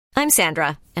I'm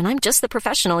Sandra, and I'm just the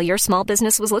professional your small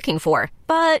business was looking for.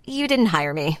 But you didn't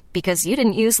hire me because you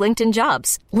didn't use LinkedIn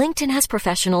Jobs. LinkedIn has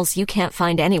professionals you can't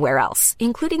find anywhere else,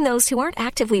 including those who aren't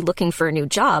actively looking for a new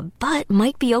job, but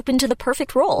might be open to the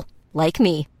perfect role, like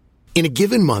me. In a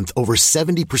given month, over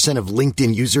 70% of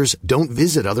LinkedIn users don't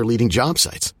visit other leading job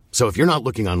sites. So if you're not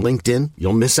looking on LinkedIn,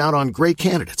 you'll miss out on great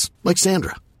candidates like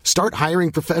Sandra. Start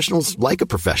hiring professionals like a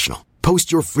professional.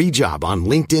 Post your free job on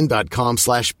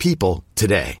linkedin.com/people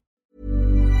today.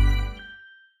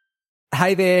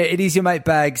 Hey there, it is your mate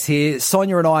Bags here.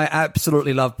 Sonia and I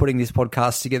absolutely love putting this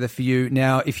podcast together for you.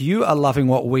 Now, if you are loving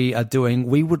what we are doing,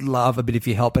 we would love a bit of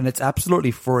your help, and it's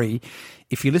absolutely free.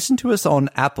 If you listen to us on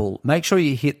Apple, make sure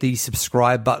you hit the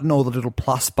subscribe button or the little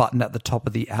plus button at the top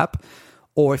of the app.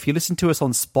 Or if you listen to us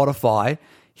on Spotify,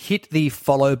 hit the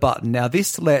follow button. Now,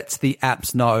 this lets the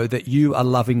apps know that you are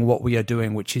loving what we are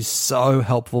doing, which is so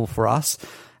helpful for us.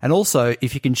 And also,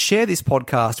 if you can share this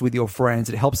podcast with your friends,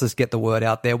 it helps us get the word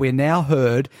out there. We're now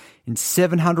heard in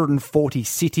 740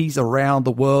 cities around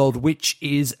the world, which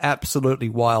is absolutely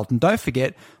wild. And don't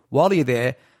forget, while you're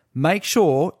there, make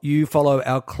sure you follow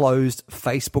our closed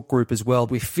Facebook group as well.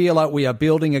 We feel like we are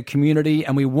building a community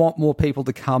and we want more people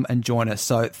to come and join us.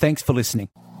 So thanks for listening.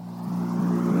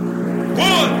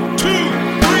 1, 2, 3,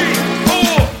 4.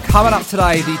 Coming up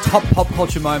today, the top pop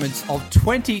culture moments of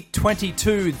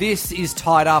 2022. This is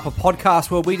Tied Up, a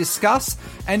podcast where we discuss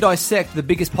and dissect the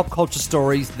biggest pop culture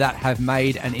stories that have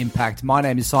made an impact. My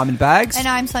name is Simon Baggs. And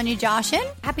I'm Sonia Jowsey.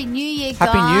 Happy New Year, guys.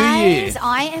 Happy New Year.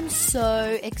 I am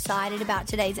so excited about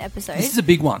today's episode. This is a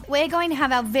big one. We're going to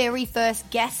have our very first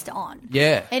guest on.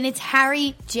 Yeah. And it's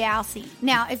Harry Jowsey.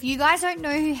 Now, if you guys don't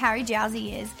know who Harry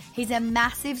Jowsey is, he's a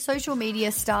massive social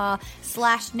media star /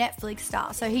 Netflix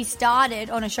star. So he started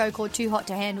on a show called Too Hot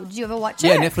to Handle. Did you ever watch it?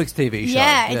 Yeah, Netflix TV show.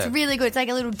 Yeah, it's really good. It's like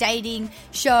a little dating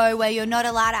show where you're not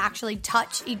allowed to actually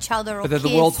touch each other or But they're kiss.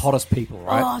 the world's hottest people,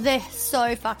 right? Oh, they're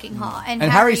so fucking hot. And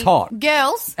Harry's hot.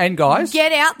 Girls. And guys.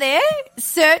 Get out there.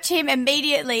 Search him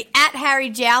immediately. At Harry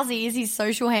Jowsey is his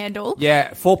social handle.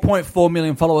 Yeah, 4.4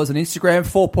 million followers on Instagram,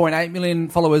 4.8 million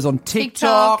followers on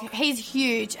TikTok. He's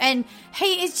huge. And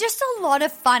he is just a lot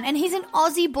of fun. And he's an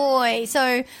Aussie boy.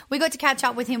 So we got to catch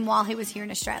up with him while he was here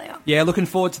in Australia. Yeah, looking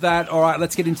forward to that. All right,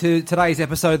 let's get into today's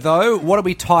episode, though. What are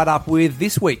we tied up with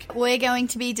this week? We're going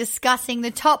to be discussing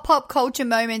the top pop culture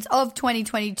moments of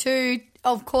 2022.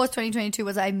 Of course, 2022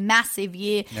 was a massive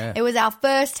year. Yeah. It was our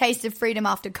first taste of freedom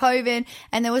after COVID,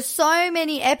 and there were so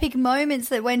many epic moments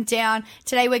that went down.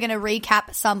 Today, we're going to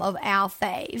recap some of our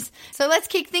faves. So let's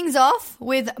kick things off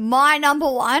with my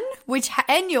number one,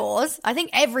 and yours, I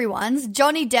think everyone's,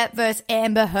 Johnny Depp versus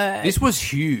Amber Heard. This was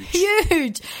huge.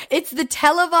 Huge. It's the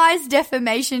televised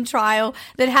defamation trial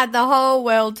that had the whole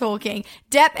world talking.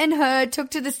 Depp and Heard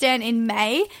took to the stand in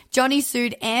May. Johnny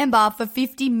sued Amber for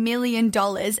 $50 million,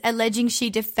 alleging she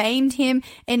defamed him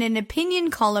in an opinion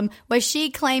column where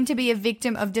she claimed to be a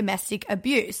victim of domestic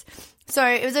abuse. So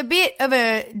it was a bit of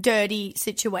a dirty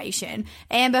situation.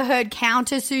 Amber Heard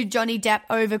countersued Johnny Depp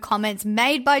over comments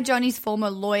made by Johnny's former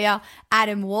lawyer,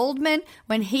 Adam Waldman,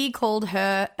 when he called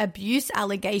her abuse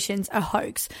allegations a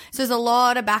hoax. So there's a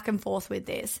lot of back and forth with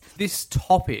this. This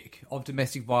topic of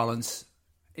domestic violence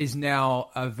is now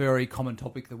a very common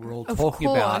topic that we're all talking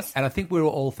about. And I think we were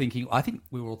all thinking, well,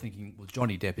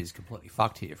 Johnny Depp is completely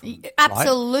fucked here.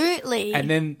 Absolutely. Right? And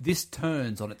then this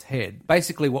turns on its head.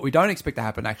 Basically, what we don't expect to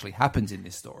happen actually happens in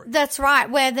this story. That's right,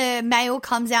 where the male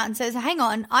comes out and says, hang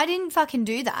on, I didn't fucking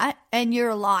do that, and you're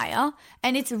a liar.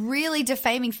 And it's really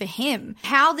defaming for him.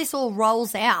 How this all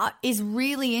rolls out is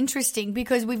really interesting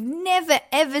because we've never,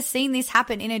 ever seen this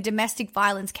happen in a domestic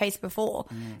violence case before.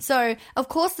 So, of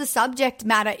course, the subject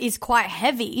matter is quite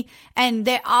heavy, and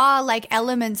there are like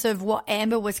elements of what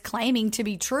Amber was claiming to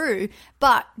be true,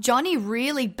 but Johnny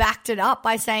really backed it up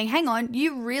by saying, hang on,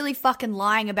 you really fucking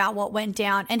lying about what went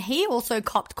down. And he also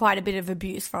copped quite a bit of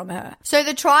abuse from her. So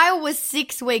the trial was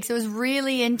 6 weeks. It was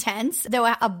really intense. There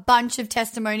were a bunch of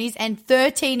testimonies and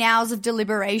 13 hours of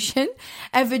deliberation.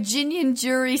 A Virginian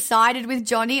jury sided with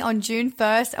Johnny on June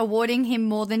 1st, awarding him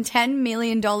more than $10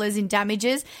 million in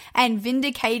damages and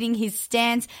vindicating his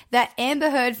stance that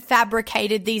Amber Heard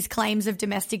fabricated these claims of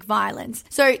domestic violence.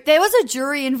 So there was a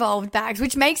jury involved, Bags,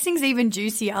 which makes things even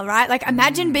juicier, right? Like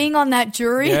imagine being on that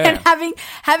jury and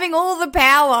having all the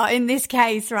power in this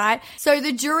case, right? So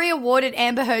the jury awarded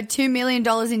Amber Heard $2 million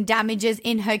in damages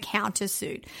in her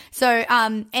countersuit. So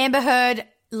Amber Heard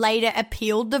later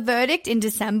appealed the verdict in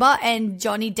December, and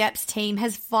Johnny Depp's team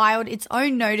has filed its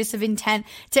own notice of intent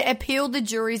to appeal the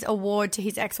jury's award to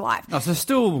his ex-wife. Oh, so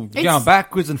still going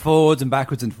backwards and forwards and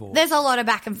backwards and forwards. There's a lot of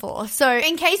back and forth. So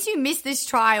in case you missed this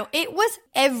trial, it was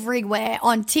everywhere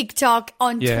on TikTok,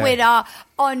 on Twitter,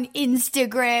 on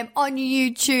Instagram, on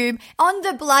YouTube, on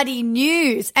the bloody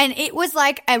news. And it was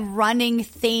like a running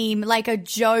theme, like a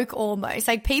joke almost.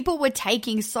 Like people were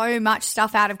taking so much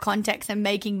stuff out of context and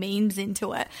making memes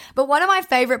into it. But one of my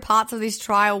favorite parts of this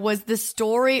trial was the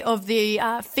story of the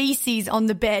feces on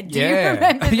the bed. Do you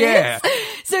remember this? Yeah.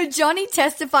 So Johnny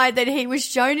testified that he was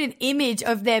shown an image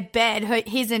of their bed,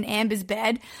 his and Amber's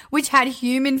bed, which had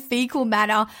human fecal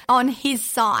matter on his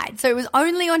side. So it was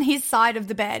only on his side of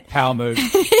the bed. Power move.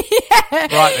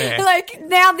 Right there. Like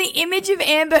now the image of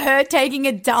Amber Heard taking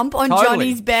a dump on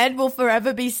Johnny's bed will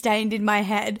forever be stained in my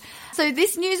head. So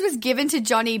this news was given to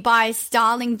Johnny by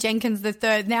Starling Jenkins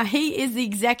III. Now he is the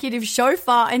executive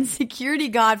chauffeur and security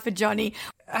guard for Johnny.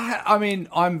 I mean,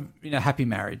 I'm in a happy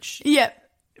marriage. Yep.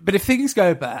 But if things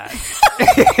go bad,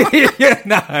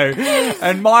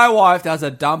 and my wife does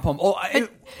a dump on,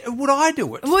 would I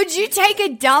do it? Would you take a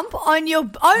dump on your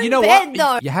own bed, what?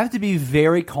 though? You have to be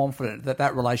very confident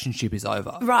that relationship is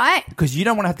over. Right. Because you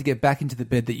don't want to have to get back into the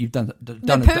bed that you've done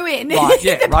poo in. Right,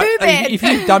 yeah, The right. poo bed. If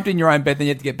you've dumped in your own bed, then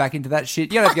you have to get back into that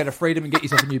shit. You have to get a freedom and get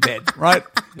yourself a new bed, right?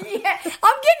 Yeah.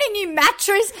 I'm getting a new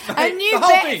mattress, a new The whole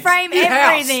bed thing. frame, New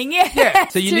house. everything. Yeah. Yeah.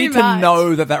 So you Too need much. to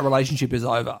know that relationship is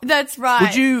over. That's right.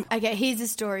 Would you? Okay, here's a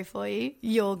story for you.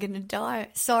 You're going to die.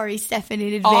 Sorry, Stefan,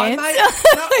 in Oh, advance. mate,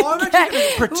 I'm actually going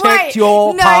to protect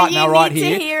your partner right here.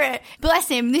 You need to hear it. Bless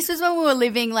him. This was when we were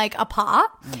living like apart.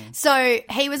 So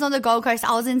he was on the Gold Coast.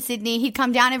 I was in Sydney. He'd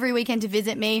come down every weekend to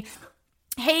visit me.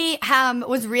 He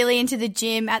was really into the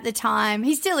gym at the time.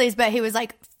 He still is, but he was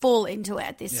like full into it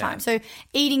at this time. So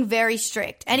eating very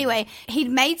strict. Anyway, he'd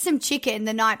made some chicken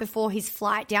the night before his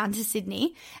flight down to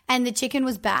Sydney, and the chicken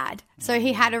was bad. So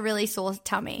he had a really sore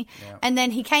tummy. Yeah. And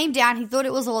then he came down. He thought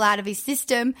it was all out of his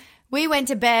system. We went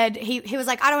to bed. He was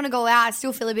like, I don't want to go out. I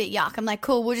still feel a bit yuck. I'm like,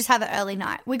 cool, we'll just have an early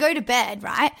night. We go to bed,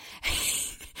 right?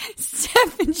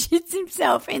 Stefan shits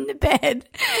himself in the bed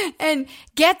and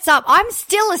gets up. I'm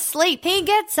still asleep. He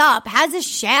gets up, has a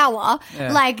shower,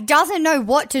 like doesn't know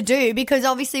what to do because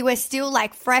obviously we're still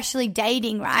like freshly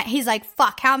dating, right? He's like,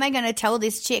 fuck, how am I going to tell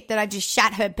this chick that I just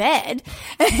shat her bed?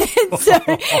 And so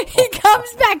he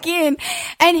comes back in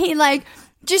and he like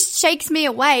just shakes me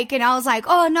awake, and I was like,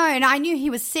 oh no, and I knew he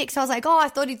was sick, so I was like, oh, I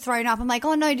thought he'd thrown up. I'm like,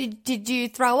 oh no, did you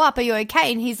throw up? Are you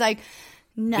okay? And he's like,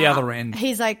 no. The other end.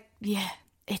 He's like, yeah.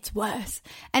 It's worse.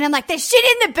 And I'm like, there's shit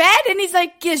in the bed? And he's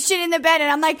like, there's shit in the bed. And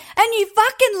I'm like, and you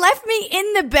fucking left me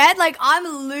in the bed? Like, I'm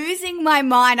losing my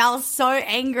mind. I was so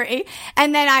angry.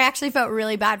 And then I actually felt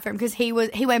really bad for him because he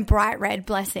went bright red,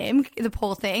 bless him, the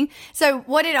poor thing. So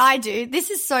what did I do? This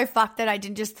is so fucked that I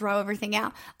didn't just throw everything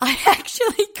out. I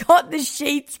actually got the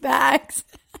sheets bags.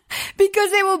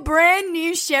 Because they were brand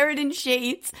new Sheridan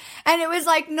sheets, and it was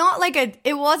like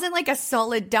it wasn't like a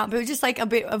solid dump. It was just like a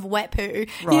bit of wet poo,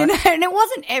 you know, and it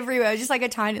wasn't everywhere. It was just like a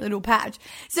tiny little patch.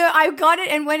 So I got it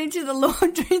and went into the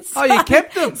laundry and started you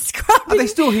kept them? scrubbing. Are they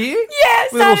still here? Yeah,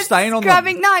 with a little stain on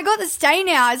scrubbing. them? No, I got the stain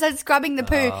out. I started scrubbing the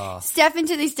poo. Stefan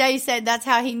to this day said that's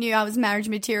how he knew I was marriage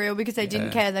material because I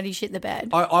didn't care that he shit the bed.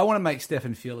 I want to make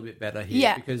Stefan feel a bit better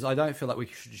here because I don't feel like we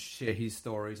should share his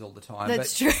stories all the time.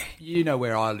 That's true. You know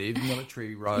where I live,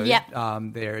 Military Road,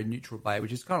 there in Neutral Bay,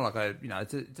 which is kind of like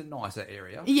it's a nicer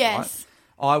area. Yes.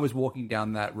 Right? I was walking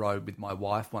down that road with my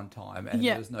wife one time and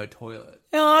there was no toilet.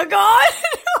 Oh, God.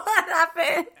 What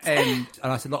happened? And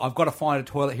I said, look, I've got to find a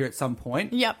toilet here at some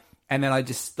point. Yep. And then I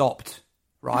just stopped,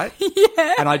 right?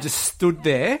 Yeah. And I just stood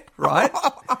there, right?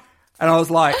 And I was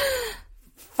like,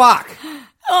 fuck.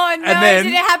 Oh, no. And then,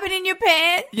 did it happen in your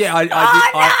pants? Yeah, I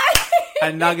did.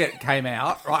 A nugget came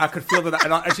out, right? I could feel that,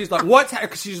 and she's like, "What's happening?"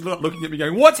 Because she's looking at me,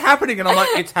 going, "What's happening?" And I'm like,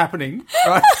 "It's happening,"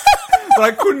 right? But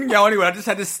I couldn't go anywhere. I just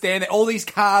had to stand there. All these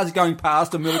cars going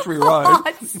past on Military Road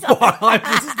while I'm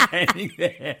just standing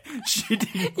there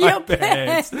shitting my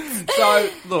pants. So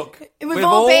look, we've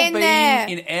all been there.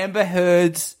 in Amber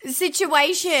Heard's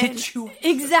situation.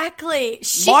 Exactly.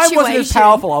 Mine wasn't as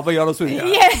powerful, I'll be honest with you.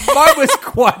 Yeah. Mine was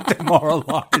quite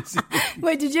demoralising.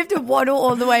 Wait, did you have to waddle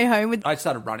all the way home with? I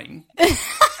started running.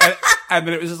 And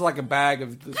then it was just like a bag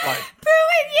of just like poo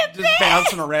in your just bed.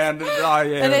 bouncing around. Oh,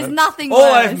 yeah. And there's nothing all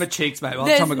worse. over my cheeks, mate, by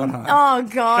the time I got home. Oh,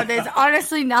 God, there's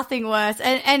honestly nothing worse.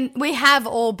 And we have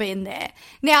all been there.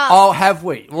 Now, Oh, have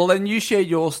we? Well, then you share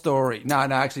your story. No,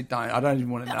 actually don't. I don't even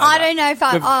want to know. I don't know if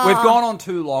I... We've gone on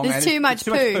too long. There's and too much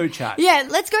too much poo chat. Yeah,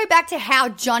 let's go back to how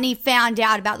Johnny found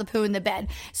out about the poo in the bed.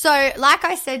 So, like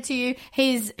I said to you,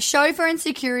 his chauffeur and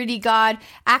security guard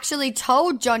actually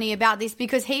told Johnny about this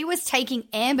because he was taking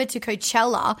Amber to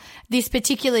Coachella this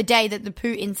particular day that the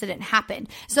poo incident happened.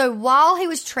 So, while he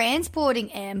was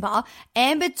transporting Amber,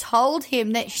 Amber told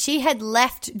him that she had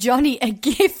left Johnny a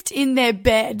gift in their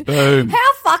bed. Boom.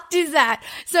 How fucked is that?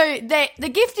 So, the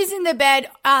gift is in the bed.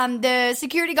 The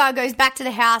security guard goes back to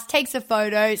the house, takes a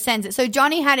photo, sends it. So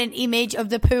Johnny had an image of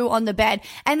the poo on the bed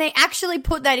and they actually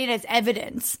put that in as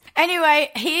evidence. Anyway,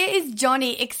 here is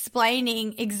Johnny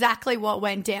explaining exactly what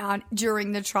went down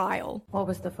during the trial. What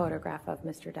was the photograph of,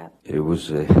 Mr. Depp? It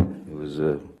was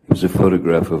a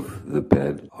photograph of the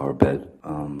bed, our bed,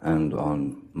 and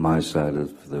on my side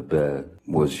of the bed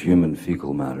was human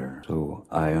fecal matter. So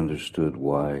I understood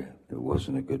why it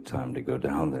wasn't a good time to go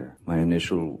down there. My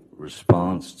initial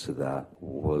response to that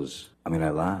was, I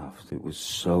laughed. It was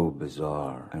so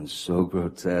bizarre and so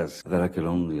grotesque that I could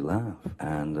only laugh.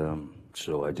 And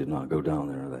so I did not go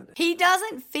down there that day. He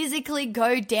doesn't physically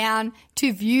go down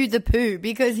to view the poo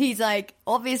because he's like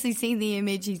obviously seen the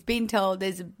image. He's been told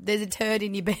there's a turd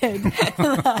in your bed.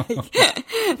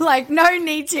 like no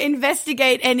need to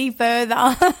investigate any further.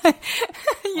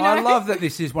 I love that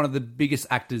this is one of the biggest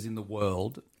actors in the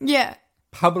world. Yeah.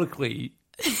 Publicly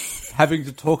having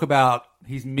to talk about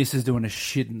his missus doing a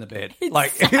shit in the bed.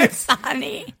 It's so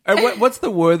funny. And what's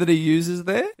the word that he uses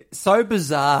there? So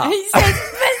bizarre. He says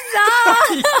bizarre.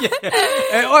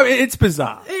 It's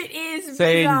bizarre. It is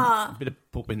Seeing bizarre. a bit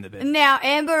of poop in the bed. Now,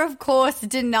 Amber, of course,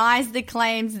 denies the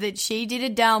claims that she did a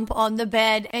dump on the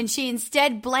bed and she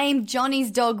instead blamed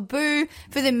Johnny's dog Boo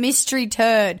for the mystery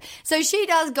turd. So she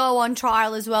does go on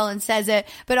trial as well and says it,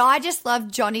 but I just love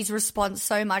Johnny's response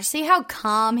so much. See how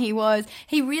calm he was?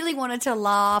 He really wanted to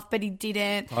laugh, but he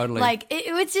didn't. Totally.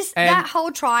 It was just, that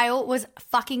whole trial was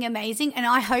fucking amazing and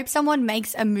I hope someone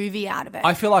makes a movie out of it.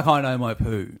 I feel like I know my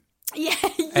poo. Yeah.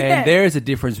 And there is a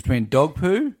difference between dog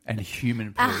poo and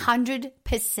human poo.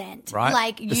 100%. Right?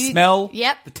 Like the smell.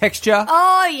 Yep. The texture.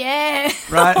 Oh, yeah.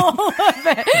 Right? All of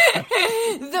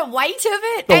it. The weight of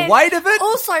it. The weight of it.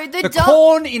 Also, the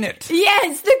corn in it.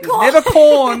 Yes, the There's corn. never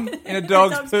corn in a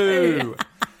dog's dog's poo.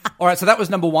 All right, so that was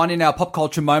number one in our pop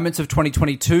culture moments of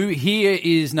 2022. Here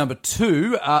is number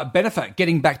two, Benefit,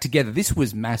 getting back together. This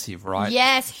was massive, right?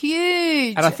 Yes,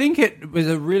 huge. And I think it was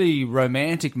a really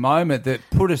romantic moment that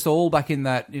put us all back in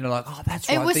that, like, oh, that's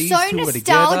right. It was these so two were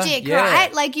together. nostalgic, Yeah.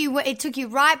 right? Like it took you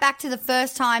right back to the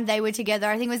first time they were together.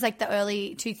 I think it was like the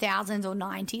early 2000s or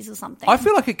 90s or something. I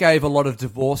feel like it gave a lot of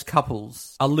divorced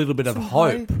couples a little bit of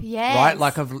hope. Yes. Right?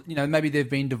 Like, maybe they've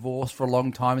been divorced for a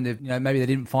long time and they've, maybe they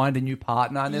didn't find a new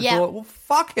partner and they thought, well,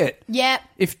 fuck it. Yep.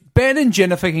 If Ben and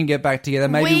Jennifer can get back together,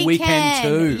 maybe we can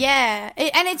too. Yeah.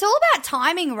 And it's all about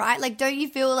timing, right? Like, don't you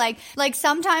feel like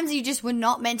sometimes you just were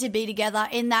not meant to be together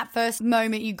in that first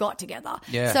moment you got together.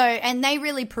 Yeah. So, and they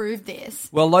really proved this.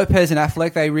 Well, Lopez and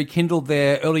Affleck, they rekindled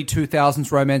their early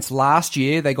 2000s romance last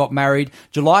year. They got married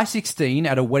July 16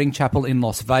 at a wedding chapel in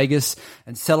Las Vegas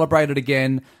and celebrated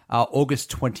again August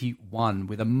 21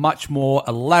 with a much more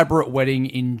elaborate wedding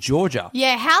in Georgia.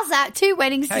 Yeah, how's that? 2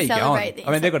 weddings How to you celebrate going? this.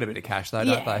 I mean, they've got a bit of cash though,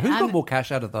 don't they? Who's got more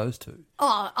cash out of those two?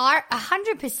 Oh,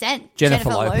 100% Jennifer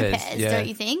Lopez, yeah. don't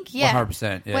you think? Yeah.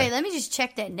 100%, yeah. Wait, let me just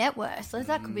check their net worth.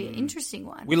 That could be an interesting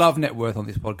one. We love net worth on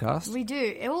this podcast. We do.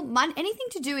 Anything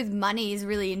to do with money is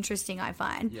really interesting, I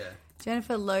find. Yeah.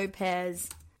 Jennifer Lopez.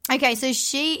 Okay, so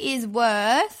she is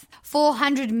worth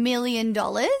 $400 million.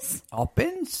 Oh,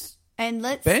 Ben's... And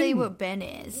let's Ben. see what Ben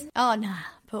is. Oh, no.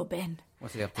 Poor Ben.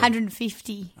 What's he up to?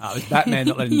 150. Oh, it's Batman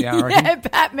not letting him down, I reckon. Yeah,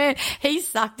 Batman. He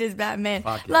sucked as Batman.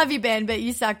 Fuck yeah. Love you, Ben, but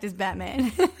you sucked as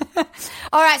Batman.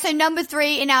 All right, so number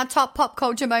 3 in our top pop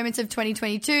culture moments of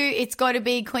 2022, it's got to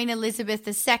be Queen Elizabeth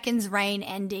II's reign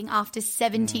ending after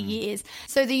 70 years.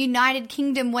 So the United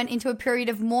Kingdom went into a period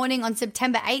of mourning on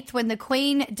September 8th when the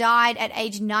Queen died at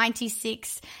age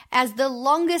 96 as the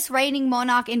longest reigning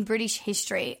monarch in British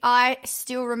history. I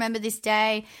still remember this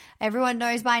day. Everyone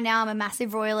knows by now I'm a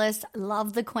massive royalist.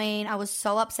 Love the Queen. I was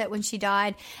so upset when she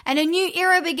died. And a new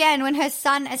era began when her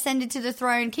son ascended to the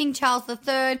throne, King Charles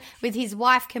III, with his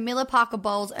wife Camilla Parker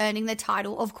Bowles earning the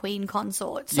title of Queen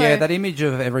Consort. So, yeah, that image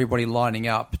of everybody lining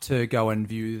up to go and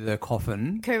view the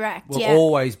coffin correct, will yeah.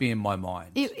 always be in my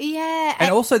mind. Yeah. And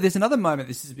also there's another moment,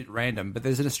 this is a bit random, but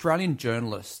there's an Australian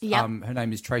journalist, Yep. her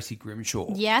name is Tracy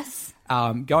Grimshaw. Yes.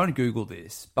 Go and Google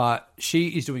this, but she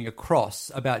is doing a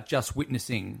cross about just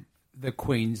witnessing the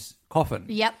Queen's coffin.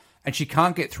 Yep. And she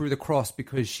can't get through the cross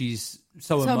because she's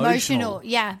so emotional,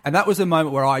 yeah. And that was a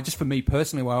moment where just for me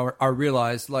personally, where I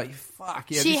realised, like,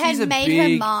 fuck, yeah, she this had is a made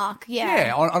big, her mark, yeah.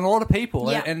 Yeah, on a lot of people.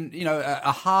 Yeah. And, you know,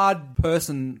 a hard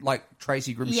person like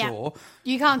Tracy Grimshaw,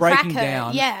 you can't breaking crack her,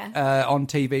 down yeah. on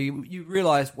TV, you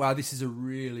realise, wow, this is a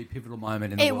really pivotal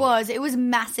moment in the world. It was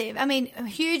massive. I mean,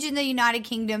 huge in the United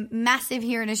Kingdom, massive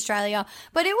here in Australia,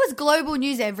 but it was global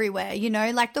news everywhere, you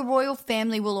know, like the royal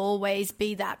family will always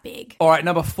be that big. All right,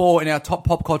 number 4 in our top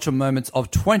pop culture moments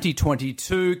of 2022,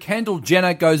 Kendall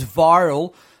Jenner goes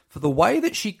viral for the way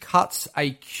that she cuts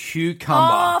a cucumber.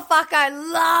 Oh, fuck, I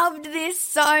loved this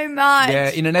so much. Yeah,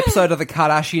 in an episode of The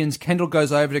Kardashians, Kendall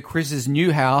goes over to Chris's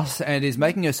new house and is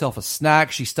making herself a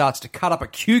snack. She starts to cut up a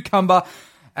cucumber.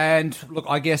 And look,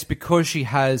 I guess because she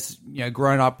has, you know,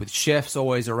 grown up with chefs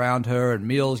always around her and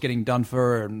meals getting done for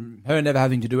her and her never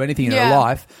having to do anything in her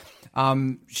life,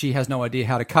 she has no idea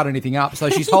how to cut anything up. So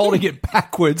she's holding it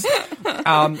backwards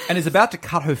and is about to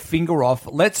cut her finger off.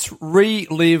 Let's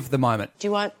relive the moment. Do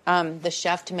you want the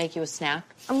chef to make you a snack?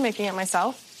 I'm making it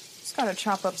myself. Just gotta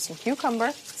chop up some cucumber.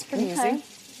 It's pretty easy.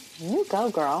 You go,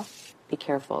 girl. Be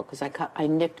careful, because I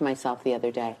nicked myself the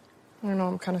other day. I don't know,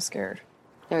 I'm kind of scared.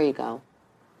 There you go.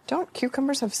 Don't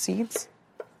cucumbers have seeds?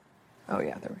 Oh,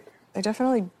 yeah, there we go. I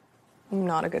definitely am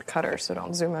not a good cutter, so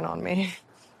don't zoom in on me.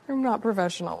 I'm not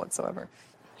professional whatsoever.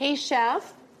 Hey,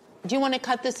 chef, do you want to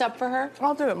cut this up for her?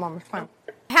 I'll do it, Mom. It's fine.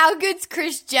 How good's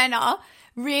Kris Jenner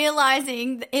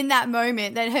realizing in that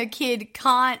moment that her kid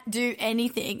can't do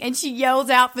anything and she yells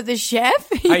out for the chef?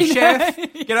 Hey, chef,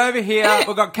 get over here.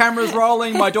 We've got cameras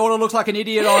rolling. My daughter looks like an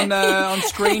idiot on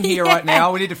screen here right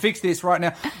now. We need to fix this right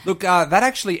now. Look, that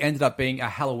actually ended up being a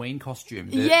Halloween costume.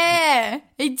 Yeah,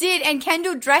 it did. And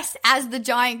Kendall dressed as the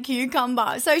giant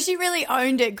cucumber. So she really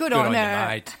owned it. Good on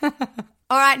her. You, mate.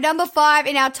 All right, number 5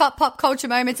 in our top pop culture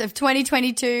moments of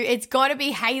 2022, it's got to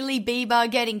be Hailey Bieber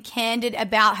getting candid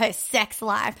about her sex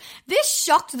life. This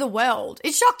shocked the world.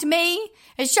 It shocked me.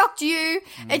 It shocked you.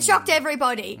 It shocked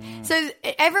everybody. So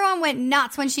everyone went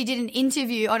nuts when she did an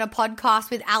interview on a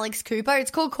podcast with Alex Cooper. It's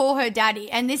called Call Her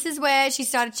Daddy. And this is where she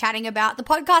started chatting about the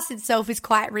podcast itself is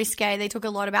quite risque. They talk a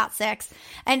lot about sex.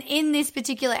 And in this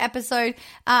particular episode,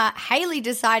 Hailey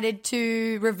decided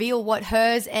to reveal what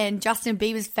hers and Justin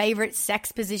Bieber's favorite sex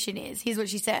position is. Here's what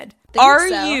she said. Are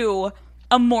you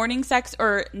a morning sex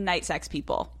or night sex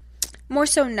people? More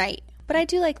so night, but I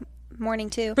do like morning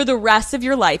too. For the rest of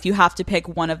your life, you have to pick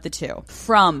one of the two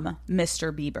from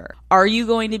Mr. Bieber. Are you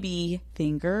going to be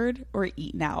fingered or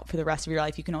eaten out for the rest of your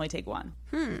life? You can only take one.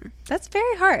 That's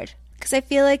very hard because I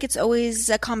feel like it's always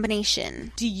a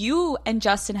combination. Do you and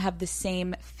Justin have the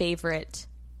same favorite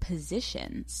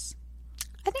positions?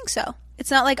 I think so. It's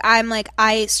not like I'm like,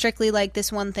 I strictly like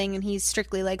this one thing and he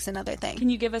strictly likes another thing. Can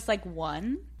you give us like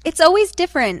one? It's always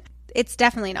different. It's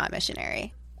definitely not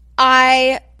missionary.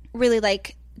 I really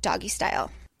like doggy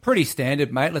style. Pretty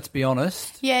standard, mate, let's be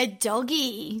honest. Yeah,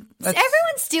 doggy. Everyone's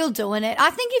still doing it. I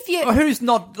think if you... Who's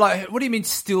not, like, what do you mean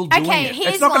still doing it?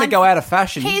 Here's It's not going to go out of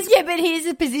fashion. But here's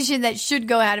a position that should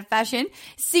go out of fashion.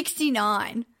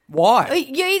 69. Why?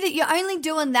 You're only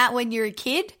doing that when you're a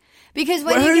kid. Because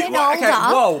when you're getting older... Okay,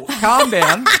 whoa, calm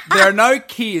down. There are no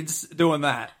kids doing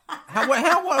that.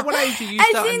 What age are you as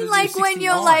starting in, to do like, 69? when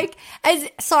you're like... I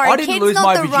didn't lose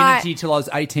my virginity till I was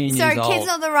 18 years old. Sorry, kid's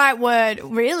not the right word.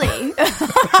 Really?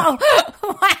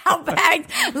 Wow,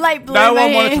 bags. Late bloomer No one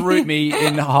here. wanted to root me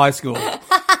in high school.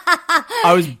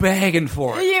 I was begging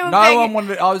for it. You were No begging. one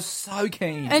wanted it. I was so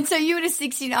keen. And so you would have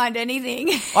 69'd anything.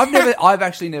 I've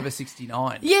actually never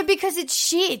 69. Yeah, because it's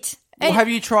shit. Well, have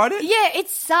you tried it? Yeah, it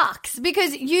sucks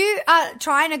because you are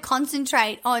trying to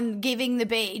concentrate on giving the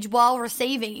beach while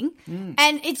receiving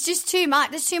and it's just too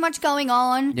much. There's too much going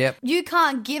on. Yep. You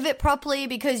can't give it properly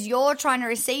because you're trying to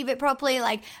receive it properly.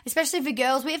 Like, especially for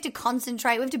girls, we have to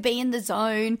concentrate. We have to be in the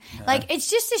zone. Yeah. Like, it's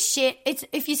just a shit.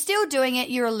 If you're still doing it,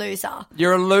 you're a loser.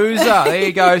 You're a loser. There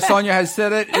you go. Sonia has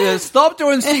said it. Stop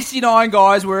doing 69,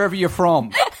 guys, wherever you're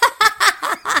from.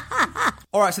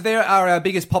 All right, so there are our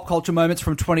biggest pop culture moments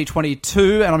from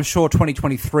 2022, and I'm sure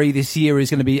 2023 this year is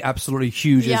going to be absolutely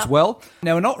huge as well.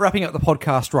 Now, we're not wrapping up the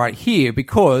podcast right here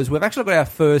because we've actually got our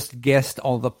first guest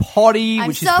on the potty,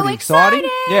 which is pretty exciting.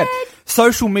 Yeah,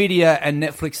 social media and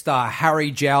Netflix star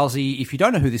Harry Jowsey. If you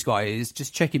don't know who this guy is,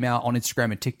 just check him out on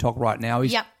Instagram and TikTok right now.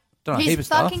 He's Don't know, a heap of He's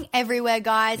stuff. fucking everywhere,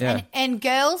 guys. Yeah. And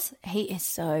girls, he is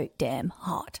so damn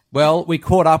hot. Well, we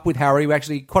caught up with Harry. We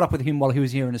actually caught up with him while he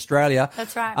was here in Australia.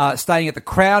 That's right. Staying at the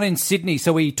Crown in Sydney.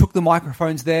 So we took the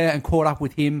microphones there and caught up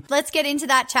with him. Let's get into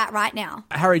that chat right now.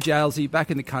 Harry Jowsey,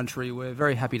 back in the country. We're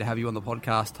very happy to have you on the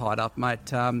podcast, tied up,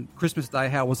 mate. Christmas Day,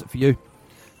 how was it for you?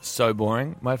 So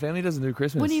boring. My family doesn't do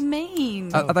Christmas. What do you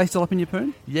mean? Are they still up in your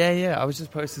poon? Yeah. I was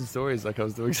just posting stories like I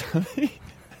was doing something.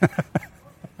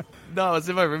 No, I was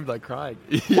in my room like crying.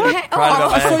 I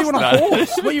saw you on a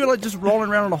horse. Were you like just rolling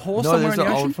around on a horse No, somewhere in those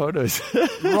the are ocean? old photos.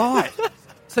 Right.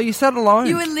 So you sat alone.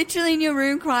 You were literally in your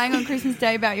room crying on Christmas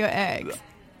Day about your eggs.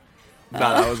 No,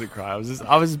 I wasn't crying.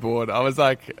 I was bored. I was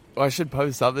like, I should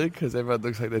post something because everyone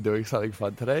looks like they're doing something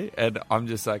fun today, and I'm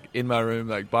just like in my room,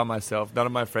 like by myself. None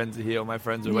of my friends are here. All my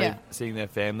friends are away seeing their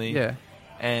family. Yeah.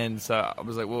 And so I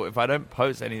was like, well, if I don't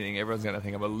post anything, everyone's going to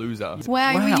think I'm a loser.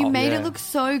 Wow, well, you made Yeah. it look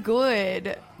so good.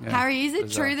 Yeah. Harry, is it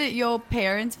Bizarre. true that your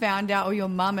parents found out, or your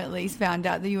mum at least found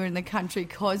out, that you were in the country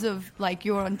because of, like,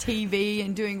 you were on TV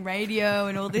and doing radio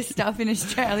and all this stuff in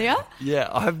Australia? Yeah,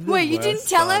 I'm the Wait, you worst didn't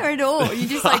tell son. her at all? You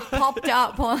just, like, popped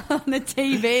up on the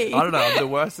TV? I don't know. I'm the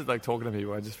worst at like talking to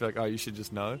people. I just feel like, oh, you should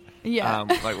just know. Yeah.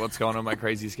 Like what's going on in my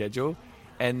crazy schedule.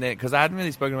 And then, because I hadn't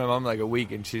really spoken to my mom in like a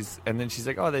week, and then she's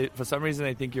like, oh, for some reason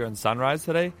they think you're on Sunrise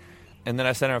today. And then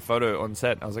I sent her a photo on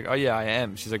set. I was like, oh yeah, I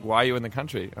am. She's like, why are you in the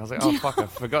country? I was like, oh fuck, I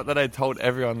forgot that I told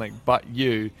everyone like but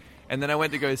you. And then I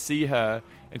went to go see her,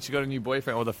 and she got a new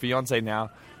boyfriend, or the fiance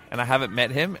now, and I haven't met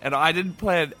him, and I didn't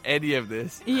plan any of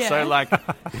this. Yeah. So like,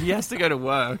 he has to go to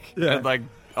work, and like,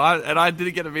 I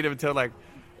didn't get to meet him until like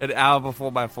an hour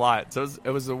before my flight. So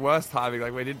it was the worst timing.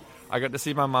 Like I got to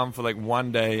see my mum for like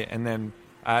one day, and then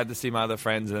I had to see my other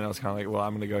friends, and then I was kind of like, well,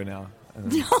 I'm going to go now.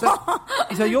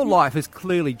 So your life has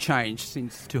clearly changed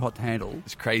since Too Hot to Handle.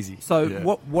 It's crazy. So Yeah.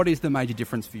 what is the major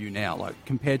difference for you now, like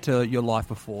compared to your life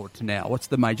before to now? What's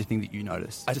the major thing that you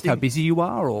notice? I Just how think- busy you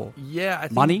are, or Yeah, I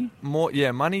think money? more.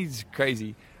 Yeah, money's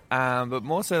crazy, but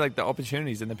more so like the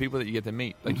opportunities and the people that you get to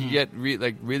meet. Like you get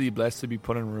really blessed to be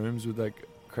put in rooms with like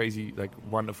crazy, like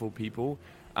wonderful people,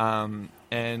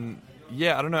 and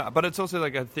yeah, I don't know, but it's also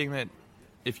like a thing that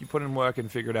if you put in work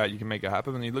and figure it out, you can make it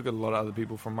happen. When you look at a lot of other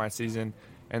people from my season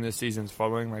and the seasons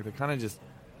following, like they kind of just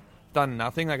done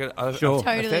nothing. Like a Sure.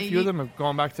 fair Totally. few of them have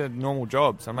gone back to normal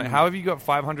jobs. I'm like, how have you got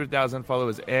 500,000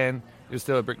 followers and you're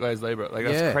still a bricklayer's labourer? Like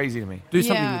that's Yeah. crazy to me. do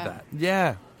something Yeah. with that?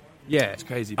 Yeah. Yeah, It's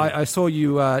crazy. I saw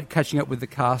you catching up with the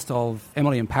cast of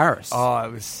Emily in Paris. Oh,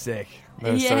 it was sick.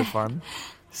 That was so Yeah. fun.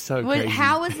 So crazy.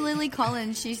 How was Lily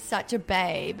Collins? She's such a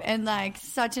babe and, like,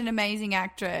 such an amazing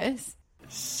actress.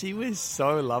 She was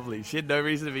so lovely. She had no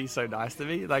reason to be so nice to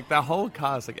me. Like the whole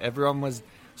cast, like everyone was.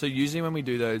 So usually when we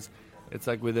do those, it's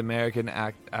like with American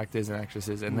actors and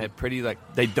actresses, and they're pretty like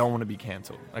they don't want to be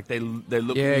cancelled. Like they look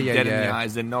you dead in the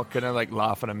eyes. They're not gonna like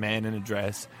laugh at a man in a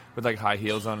dress with like high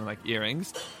heels on and like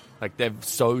earrings. Like they're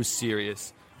so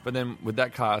serious. But then with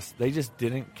that cast, they just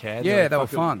didn't care. Yeah, like, they were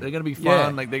fuck it, fun. They're gonna be fun. Yeah.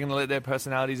 Like they're gonna let their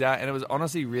personalities out, and it was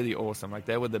honestly really awesome. Like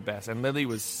they were the best. And Lily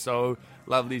was so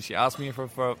lovely. She asked me for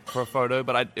a photo,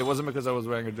 but it wasn't because I was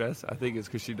wearing a dress. I think it's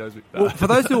because she knows me. Well, for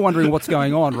those who are wondering what's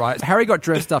going on, right, Harry got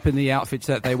dressed up in the outfits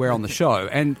that they wear on the show,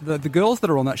 and the girls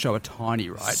that are on that show are tiny,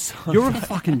 right? You're a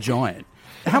fucking giant.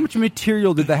 How much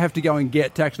material did they have to go and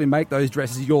get to actually make those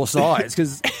dresses your size?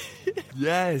 Because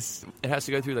Yes, it has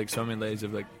to go through like so many layers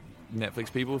of like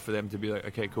Netflix people for them to be like,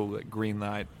 okay, cool, like green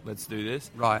light, let's do this.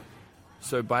 right,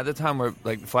 So by the time we're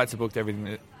like the flights are booked,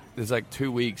 everything, there's like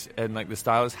 2 weeks, and like the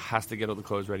stylist has to get all the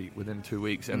clothes ready within 2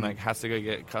 weeks, and like has to go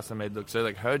get custom made looks. So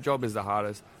like her job is the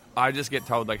hardest. I just get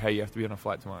told like, hey, you have to be on a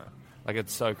flight tomorrow. Like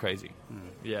it's so crazy.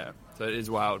 Yeah, so it is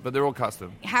wild, but they're all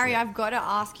custom. Harry, I've got to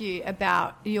ask you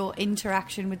about your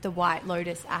interaction with the White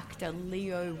Lotus actor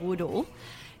Leo Woodall.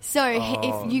 So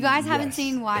if you guys haven't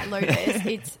seen White Lotus,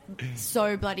 it's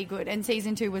so bloody good. And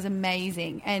season 2 was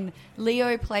amazing. And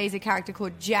Leo plays a character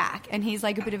called Jack, and he's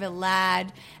like a bit of a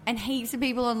lad. And heaps of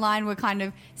people online were kind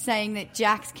of saying that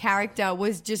Jack's character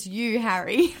was just you,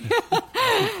 Harry.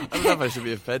 I don't know if I should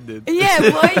be offended. Yeah,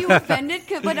 were you offended?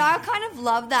 But I kind of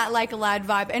love that, like, a lad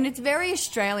vibe. And it's very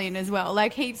Australian as well.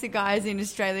 Like, heaps of guys in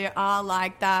Australia are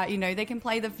like that. You know, they can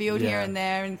play the field here Yeah. and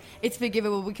there, and it's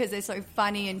forgivable because they're so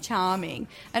funny and charming.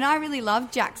 And I really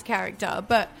love Jack's character.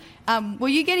 But were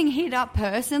you getting hit up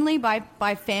personally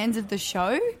by fans of the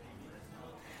show?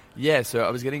 Yeah, so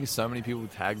I was getting so many people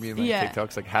tag me in like Yeah.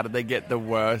 TikToks, like how did they get the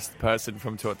worst person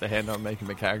from Too Hot to Handle and make him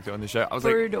a character on the show? I was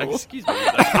Brutal. like, excuse me,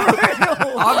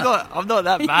 I'm not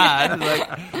that bad.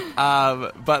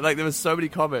 Like, but like there was so many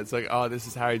comments like, oh, this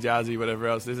is Harry Jowsey, whatever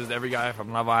else. This is every guy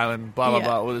from Love Island, blah blah Yeah.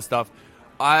 blah, all this stuff.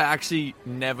 I've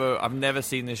never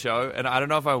seen the show, and I don't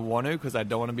know if I want to because I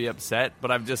don't want to be upset.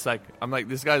 But I'm just like,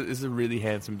 this guy is a really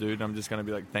handsome dude, and I'm just gonna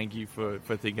be like, thank you for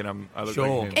thinking I look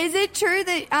like him. Is it true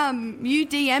that you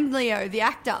DM'd Leo, the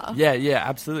actor? Yeah,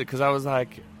 absolutely. Because I was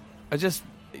like,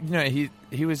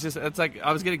 he was just. It's like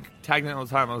I was getting tagged in all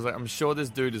the time. I was like, I'm sure this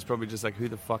dude is probably just like, who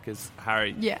the fuck is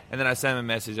Harry? Yeah. And then I sent him a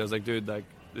message. I was like, dude, like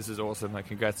this is awesome. Like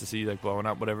congrats to see you like blowing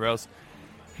up, whatever else.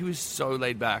 He was so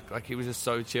laid back. Like he was just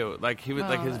so chill. Like he was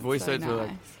like his voice notes were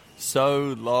like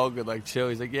so long and like chill.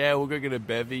 He's like, yeah, we'll go get a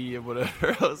bevy and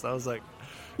whatever else. I was like,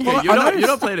 yeah, you're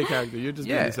not playing a character. You're just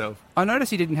being yourself. I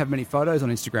noticed he didn't have many photos on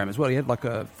Instagram as well. He had like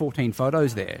 14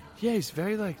 photos there. Yeah, he's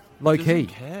very like low key.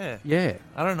 Care. Yeah,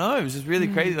 I don't know. It was just really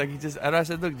crazy. Like and I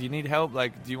said, look, do you need help?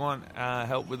 Like, do you want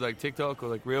help with like TikTok or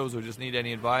like Reels or just need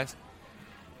any advice?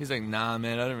 He's like, nah,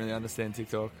 man, I don't really understand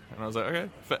TikTok. And I was like, okay,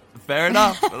 fair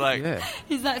enough. But like,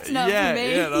 He's like, it's not for me.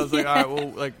 Yeah, and I was like, all right,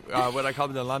 well, like, when I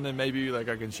come to London, maybe like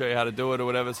I can show you how to do it or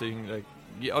whatever. So you can like,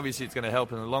 obviously it's going to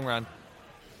help in the long run.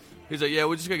 He's like, yeah,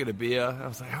 we'll just go get a beer. And I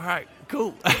was like, all right,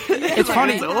 cool. It's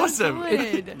funny. It's awesome.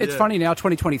 It's funny now,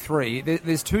 2023,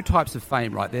 there's two types of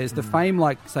fame, right? There's the fame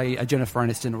like, say, a Jennifer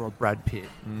Aniston or a Brad Pitt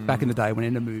back in the day when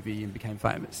in a movie and became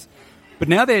famous. But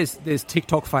now there's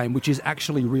TikTok fame, which is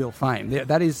actually real fame.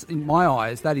 That is, in my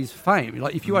eyes, that is fame.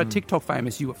 Like if you are TikTok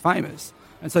famous, you are famous.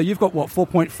 And so you've got,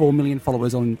 4.4 million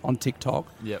followers on TikTok.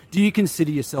 Yep. Do you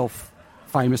consider yourself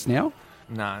famous now?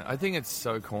 No, I think it's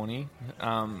so corny.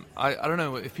 I don't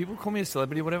know. If people call me a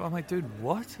celebrity or whatever, I'm like, dude,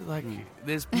 what? Like,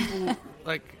 there's people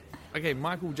like, okay,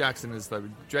 Michael Jackson is like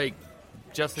Drake,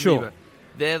 Justin Bieber.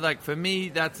 They're like, for me,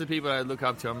 that's the people I look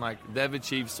up to. I'm like, they've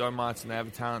achieved so much and they have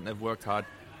a talent, they've worked hard.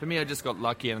 For me, I just got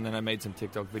lucky and then I made some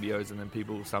TikTok videos and then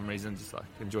people, for some reason, just like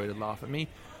enjoyed to laugh at me.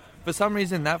 For some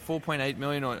reason, that 4.8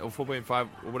 million or 4.5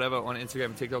 or whatever on Instagram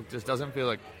and TikTok just doesn't feel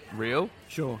like real.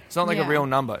 Sure. It's not like a real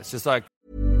number. It's just like...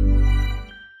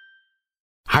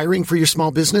 Hiring for your small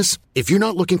business? If you're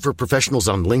not looking for professionals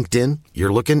on LinkedIn,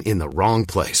 you're looking in the wrong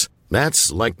place.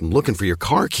 That's like looking for your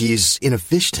car keys in a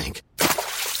fish tank.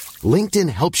 LinkedIn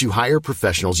helps you hire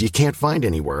professionals you can't find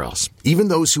anywhere else, even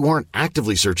those who aren't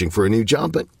actively searching for a new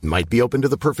job but might be open to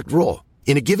the perfect role.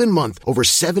 In a given month, over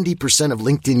 70% of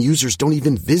LinkedIn users don't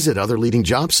even visit other leading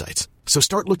job sites. So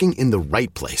start looking in the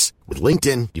right place. With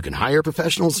LinkedIn, you can hire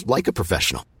professionals like a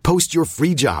professional. Post your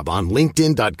free job on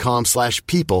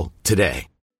linkedin.com/people today.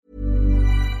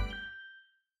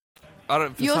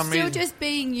 You're still just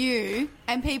being you,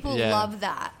 and people love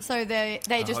that. So they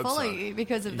just follow you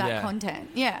because of that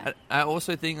content. Yeah. I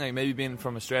also think like maybe being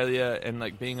from Australia and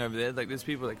like being over there, like there's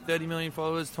people like 30 million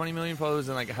followers, 20 million followers,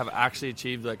 and like have actually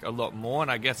achieved like a lot more. And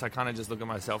I guess I kind of just look at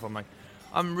myself. I'm like,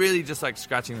 I'm really just like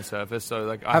scratching the surface. So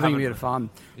like having a bit of fun.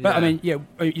 But I mean,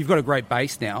 you've got a great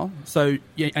base now. So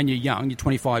and you're young. You're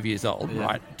 25 years old,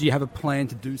 right? Do you have a plan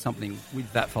to do something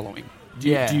with that following? Do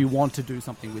you want to do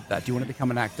something with that? Do you want to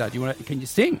become an actor? Can you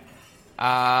sing?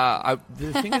 The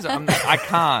thing is, I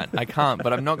can't,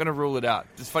 but I'm not going to rule it out.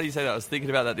 It's funny you say that. I was thinking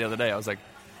about that the other day. I was like,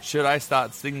 should I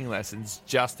start singing lessons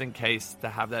just in case to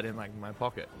have that in like my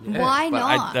pocket? Yeah. Why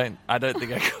not? I don't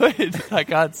think I could. I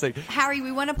can't sing. Harry,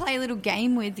 we want to play a little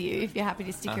game with you if you're happy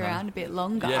to stick around a bit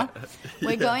longer. Yeah.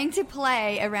 We're going to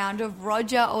play a round of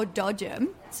Roger or Dodge 'em.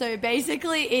 So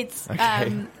basically it's...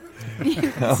 Okay.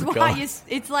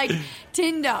 It's like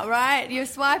Tinder, right? You're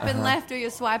swiping left or you're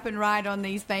swiping right on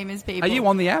these famous people. Are you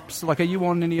on the apps? Like, are you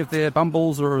on any of their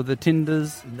Bumbles or the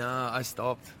Tinders? No, I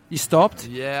stopped. You stopped?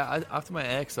 Yeah, after my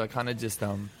ex, I kind of just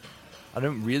I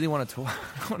don't really want to talk.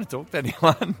 I don't want to talk to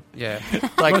anyone. Yeah,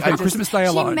 like Christmas Day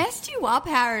alone. She messed you up,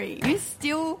 Harry. You're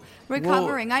still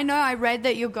recovering. Well, I know. I read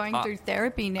that you're going through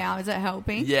therapy now. Is it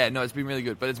helping? Yeah, no, it's been really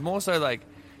good. But it's more so like,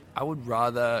 I would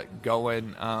rather go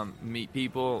and meet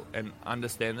people and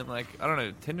understand them. Like, I don't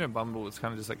know, Tinder and Bumble, it's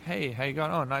kind of just like, hey, how you going?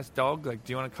 Oh, nice dog. Like,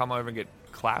 do you want to come over and get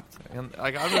clapped? And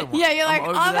like, I don't know. Yeah, you're like,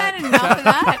 I've had enough of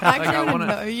that. I don't want to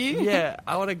know you. Yeah,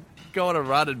 I want to go on a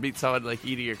run and meet someone like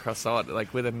eating a croissant,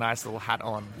 like with a nice little hat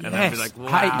on, and I'd be like, wow,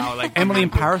 hey, like Emily in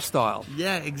Paris style.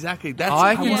 Yeah, exactly.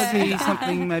 I can see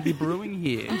something maybe brewing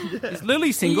here. Yeah. Is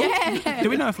Lily single? Yeah. Do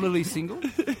we know if Lily's single?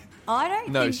 I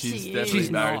don't think she's she definitely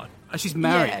is. married. Not. Oh, she's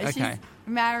married. Yeah, okay. She's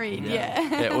married.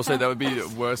 Yeah. Yeah. Also, that would be the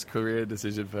worst career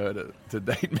decision for her to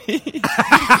date me.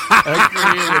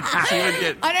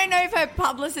 I don't know if her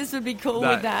publicist would be cool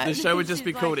with that. The show would just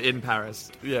be called In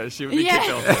Paris. Yeah, she would be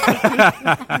kicked off.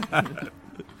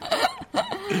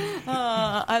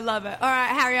 I love it. All right,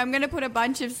 Harry, I'm going to put a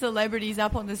bunch of celebrities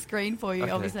up on the screen for you.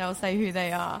 Okay. Obviously, I'll say who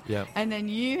they are. Yep. And then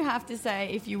you have to say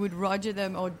if you would Roger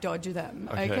them or Dodge them.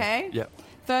 Okay? Yep.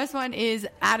 First one is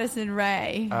Addison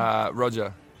Rae.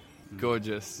 Roger.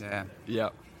 Gorgeous. Yeah.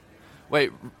 Yep.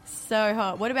 Wait, So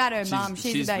hot. What about her mum?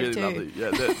 She's a babe really too. lovely.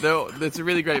 Yeah, it's a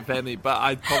really great family. But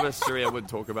I promised Sheree I wouldn't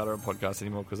talk about her on podcast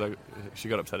anymore because she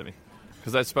got upset at me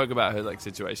because I spoke about her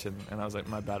situation and I was like,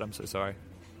 my bad, I'm so sorry.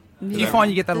 Do you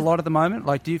find you get that a lot at the moment?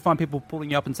 Like, do you find people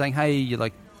pulling you up and saying, "Hey, you're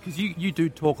like," because you do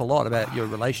talk a lot about your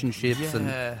relationships,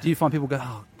 and do you find people go,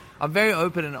 "Oh"? I'm very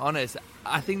open and honest.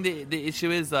 I think the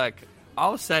issue is like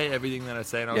I'll say everything that I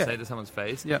say and I'll say it to someone's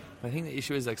face. Yeah. I think the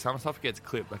issue is like some stuff gets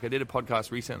clipped. Like I did a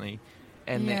podcast recently.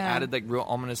 And they added like real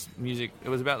ominous music. It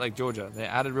was about like Georgia. They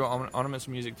added real ominous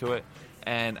music to it,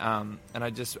 and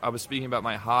I was speaking about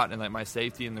my heart and like my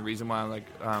safety and the reason why I'm like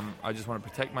I just want to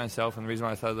protect myself and the reason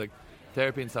why I started like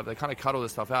therapy and stuff. They kind of cut all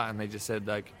this stuff out and they just said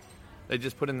like they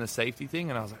just put in the safety thing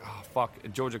and I was like, oh fuck.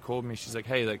 And Georgia called me. She's like,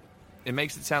 hey, like it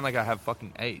makes it sound like I have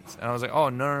fucking AIDS. And I was like, oh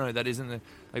no, that isn't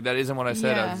that isn't what I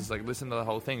said. I was just like listen to the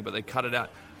whole thing, but they cut it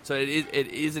out. So it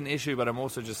is an issue, but I'm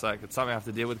also just like, it's something I have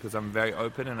to deal with because I'm very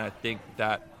open, and I think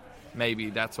that maybe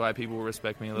that's why people will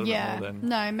respect me a little bit more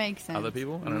than it makes sense. other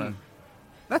people. I don't know.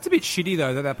 That's a bit shitty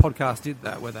though that podcast did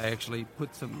that, where they actually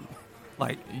put some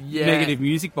like negative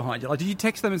music behind you. Like, did you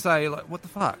text them and say like, "What the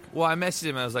fuck"? Well, I messaged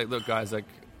him and I was like, "Look, guys, like,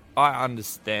 I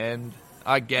understand."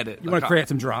 I get it. You want to create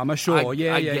some drama, sure. I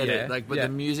get it. Like, but the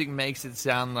music makes it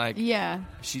sound like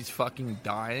she's fucking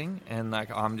dying, and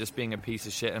like I'm just being a piece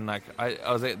of shit. And like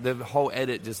I was like, the whole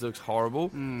edit just looks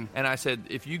horrible. And I said,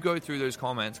 if you go through those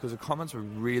comments, because the comments were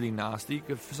really nasty.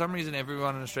 Because for some reason,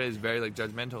 everyone in Australia is very like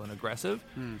judgmental and aggressive.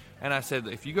 And I said,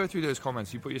 if you go through those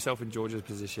comments, you put yourself in Georgia's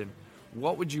position.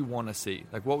 What would you want to see?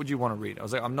 Like, what would you want to read? I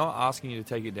was like, I'm not asking you to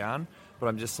take it down, but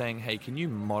I'm just saying, hey, can you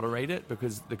moderate it?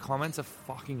 Because the comments are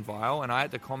fucking vile, and I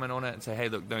had to comment on it and say, hey,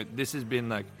 look, no, this has been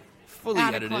like fully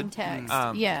out edited. Of context.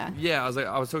 Yeah,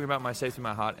 I was talking about my safety,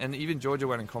 my heart, and even Georgia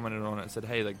went and commented on it and said,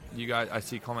 hey, like you guys, I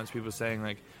see comments people saying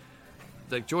like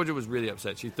Georgia was really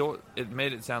upset. She thought it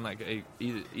made it sound like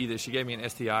either she gave me an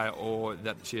STI or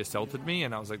that she assaulted me,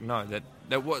 and I was like, no,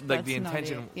 that was like That's the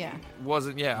intention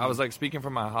wasn't. I was like speaking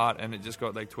from my heart, and it just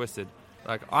got like twisted.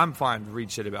 Like I'm fine to read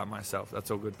shit about myself.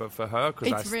 That's all good, but for her,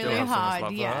 because I still have so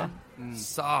much love for her,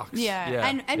 sucks.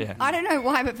 And I don't know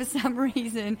why, but for some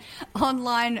reason,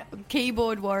 online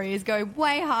keyboard warriors go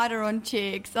way harder on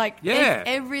chicks. Like it's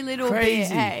every little bit.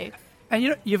 Hey.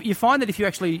 And you find that if you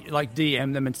actually like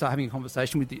DM them and start having a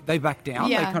conversation with you, they back down.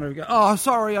 Yeah. They kind of go, "Oh,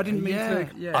 sorry, I didn't mean to."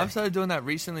 Yeah. I've started doing that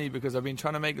recently because I've been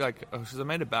trying to make because I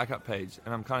made a backup page,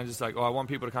 and I'm kind of just like, I want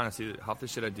people to kind of see half the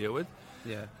shit I deal with.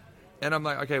 Yeah. And I'm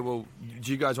like, okay, well,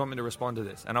 do you guys want me to respond to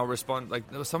this? And I'll respond. Like,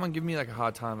 there was someone giving me like a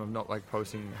hard time of not like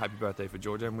posting happy birthday for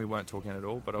Georgia, and we weren't talking at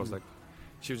all. But I was like,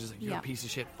 she was just like, you're a piece of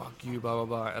shit, fuck you, blah blah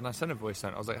blah. And I sent a voice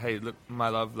note. I was like, hey, look, my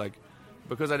love, like,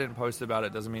 because I didn't post about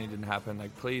it doesn't mean it didn't happen.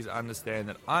 Like, please understand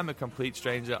that I'm a complete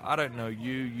stranger. I don't know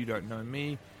you. You don't know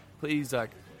me. Please,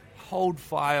 like, hold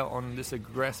fire on this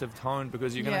aggressive tone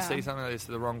because you're going to say something like this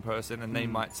to the wrong person and they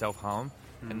might self-harm.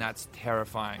 And that's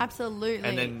terrifying. Absolutely.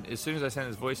 And then as soon as I sent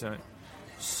this voice note,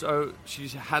 so she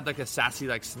had like a sassy,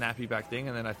 like snappy back thing.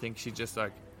 And then I think she just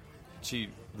like, she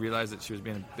realized that she was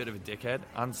being a bit of a dickhead,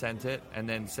 unsent it, and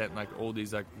then sent like all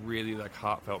these like really like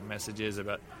heartfelt messages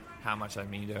about how much I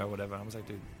mean to her or whatever. I was like,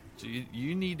 dude,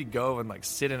 you need to go and like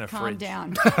sit in a Calm fridge.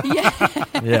 down.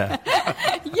 Yeah.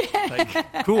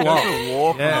 Like, cool off.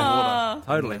 Walk on water.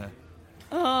 Totally. Yeah.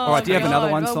 All right, do you have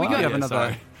another one, Simon? Do you have another?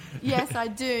 Sorry. Yes, I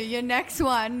do. Your next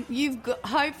one, you've got,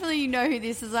 hopefully you know who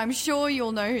this is. I'm sure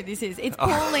you'll know who this is. It's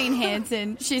Pauline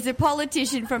Hanson. She's a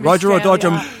politician from Roger Australia. or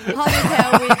Dodger? Hot as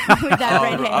hell with that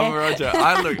red hair. I'm Roger.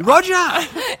 I look. Roger!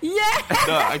 Yeah.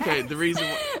 No, okay. The reason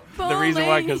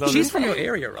why, because she's from your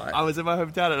area, right? I was in my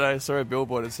hometown and I saw a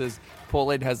billboard. It says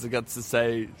Pauline has the guts to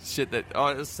say shit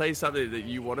that say something that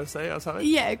you want to say or something.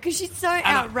 Yeah, because she's so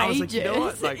outrageous. I was like, you know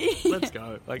what? Like, let's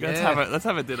go. Like, let's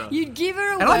have a dinner. You'd give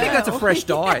her a And I think that's a fresh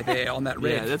dye there on that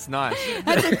red. Yeah, that's nice.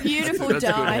 That's a beautiful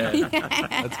dye. Good hair.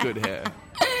 That's good hair.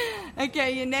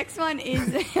 Okay, your next one is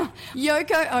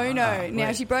Yoko Ono.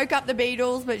 Now, she broke up the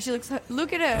Beatles, but she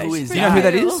look at her. Who is Do you know who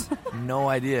that is? No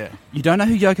idea. You don't know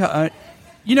who Yoko Ono...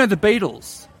 You know the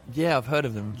Beatles. Yeah, I've heard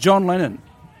of them. John Lennon.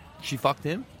 She fucked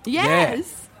him?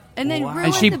 Yes. And then ruined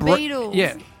and she the Beatles.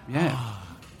 Yeah.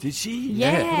 Did she?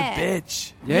 Yeah. What a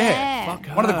bitch. Yeah. Fuck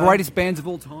her. One of the greatest bands of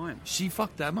all time. She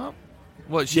fucked them up?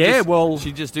 What? She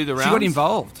just do the rounds? She got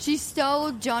involved. She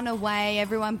stole John away.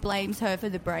 Everyone blames her for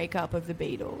the breakup of the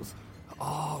Beatles.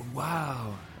 Oh,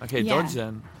 wow. Okay, Yeah. dodge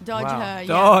then. Dodge Wow. her. Dodge.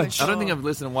 Yeah, for sure. I don't think I've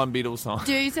listened to one Beatles song.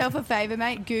 Do yourself a favour,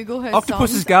 mate. Google her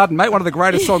Octopus's songs. Garden, mate. One of the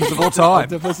greatest songs of all time.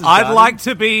 Octopus's I'd Garden. like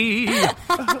to be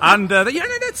under the... You don't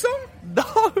know that song?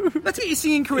 No. Let's get your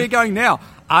singing career going now.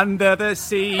 Under the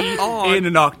sea, in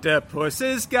an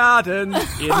octopus's garden,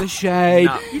 in the shade.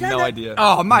 No idea.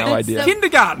 Oh, mate, No idea.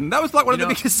 Kindergarten. That was like one of the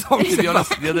biggest songs. To be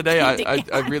honest, the other day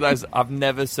I realised I've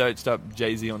never searched up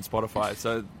Jay-Z on Spotify,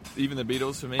 so even the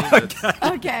Beatles for me.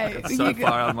 Okay. It's so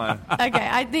far on my... Okay,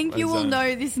 I think you will zone.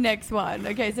 know this next one.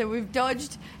 Okay, so we've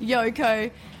dodged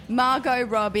Yoko, Margot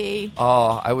Robbie.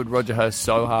 Oh, I would Roger her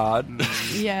so hard.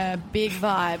 Yeah, big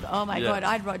vibe. Oh my Yeah. God,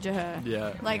 I'd Roger her.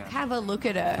 Yeah. Like, have a look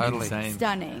at her. Totally. Insane.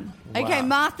 Stunning. Wow. Okay,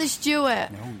 Martha Stewart.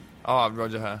 Oh, I'd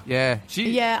Roger her. Yeah.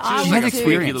 Yeah, I she's would like a too.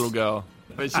 freaky little girl.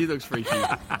 But she looks freaky.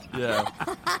 Yeah.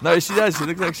 No, she does. She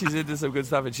looks like she's into some good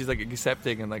stuff, and she's like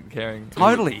accepting and like caring.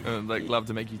 Totally. Like love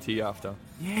to make you tea after.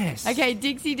 Yes. Okay,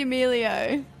 Dixie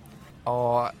D'Amelio.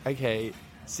 Oh, okay.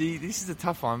 See, this is a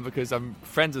tough one because I'm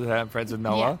friends with her. I'm friends with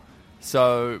Noah. Yeah.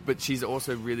 So, but she's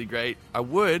also really great. I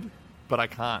would, but I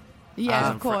can't.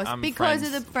 Yeah, of course. I'm Because of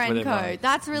friends the friend with everyone. code.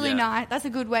 That's really Yeah. nice. That's a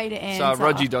good way to answer. So,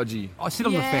 Rogie Dodgy. I sit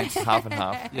on the Yeah. fence. Half and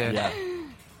half. Yeah.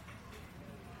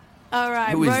 All right,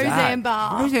 Who is that? Roseanne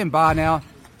Barr. Roseanne Barr now.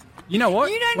 You know what?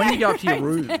 You don't when know you go up to your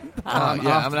room. Roseanne I'm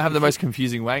going to have the most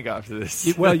confusing wank after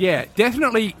this. Well, yeah,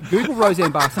 definitely Google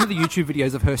Roseanne Barr. Some of the YouTube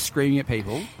videos of her screaming at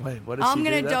people. Wait, what does I'm she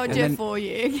going do to that dodge for? her for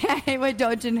you. Okay, we're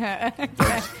dodging her.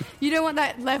 Okay. You don't want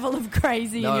that level of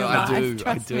crazy No, in your I life. do. I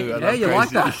Trust do. me. I Yeah, love you like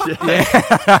crazy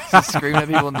that. shit. Just screaming at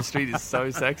people on the street is so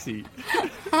sexy.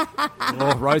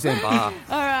 Oh, Roseanne Barr.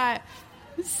 All right,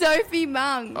 Sophie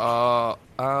Monk.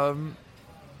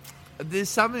 There's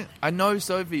something... I know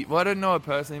Sophie. Well, I don't know her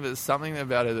personally, but there's something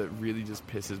about her that really just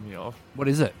pisses me off. What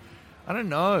is it? I don't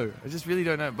know. I just really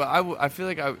don't know. But I feel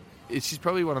like she's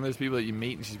probably one of those people that you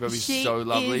meet and she's probably She so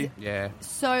lovely. is Yeah.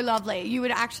 So lovely. You would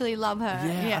actually love her.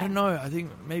 Yeah, I don't know. I think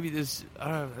maybe there's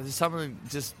something that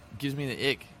just gives me the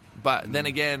ick. But then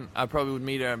again, I probably would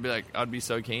meet her and be like, I'd be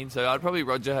so keen. So I'd probably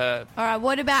Roger her. All right,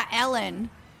 what about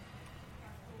Ellen?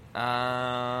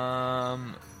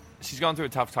 She's going through a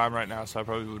tough time right now, so I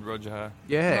probably would Roger her.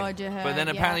 Yeah. Roger her. But then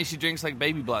yeah. apparently she drinks like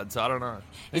baby blood, so I don't know.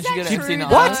 Is Then that she true? get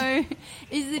What? though?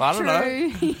 Is it Well, I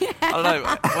don't true? know. I don't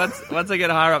know. Once I get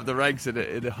higher up the ranks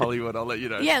in Hollywood, I'll let you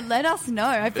know. Yeah, let us know.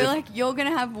 I feel like you're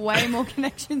going to have way more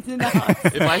connections than us.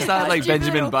 If I start like Jibril.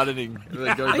 Benjamin Buttoning,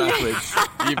 like go backwards,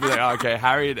 you'd be like, oh, okay,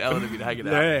 Harry and Ellen have been hanging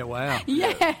out. Yeah, wow.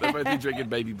 Yeah. They're both been drinking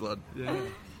baby blood. Yeah.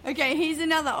 Okay, here's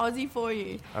another Aussie for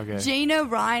you. Okay. Gina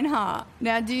Reinhardt.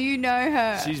 Now, do you know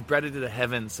her? She's breaded to the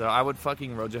heavens, so I would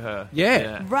fucking Roger her.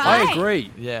 Yeah. Right. I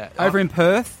agree. Yeah. Over in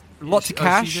Perth, lots of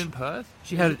cash. She's in Perth?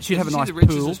 She'd have a Isn't nice she the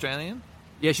richest pool. Australian?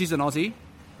 Yeah, she's an Aussie.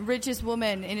 Richest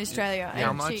woman in Australia. How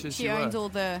and much is she she owns worth? all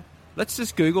the... Let's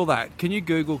just Google that. Can you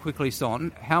Google quickly,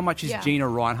 Son? How much is Yeah. Gina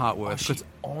Reinhardt Oh, worth? she 'Cause-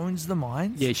 owns the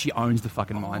mines? yeah, she owns the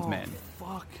fucking mines, man.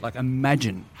 Fuck. Like,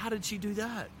 imagine. How did she do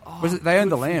that? Oh, Was it they own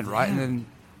the good for land, right? them. And then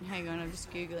Hang on, I'm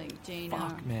just Googling Gina.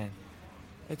 Fuck, man.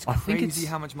 It's I think crazy it's-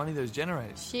 how much money those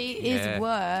generate. She Yeah. is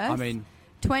worth I mean,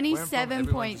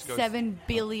 27.7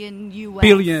 billion US.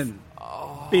 billion.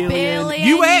 Billion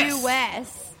US.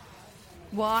 US.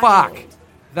 Wild. Fuck.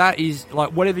 That is like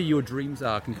whatever your dreams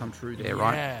are can come true there,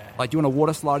 right? Yeah. Like, do you want a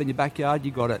water slide in your backyard?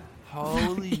 You got it.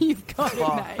 Holy You've got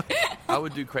fuck. it, mate. I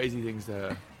would do crazy things to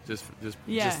her.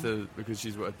 Yeah. Because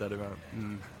she's worth that amount.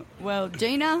 Well,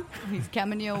 Gina, he's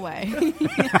coming your way.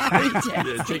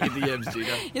 Yeah, check your DMs,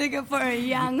 Gina. You're looking for a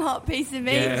young, hot piece of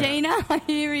meat, Yeah. Gina?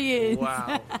 Here he is.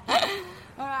 Wow.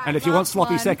 All right, And if you want last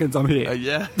sloppy one. seconds, I'm here.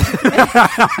 Yeah.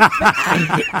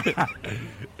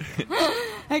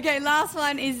 Okay, last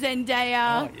one is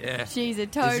Zendaya. Oh, yeah. She's a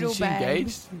total Isn't she babe.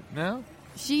 engaged now?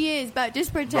 She is, but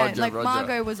just pretend. Roger.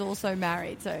 Margot was also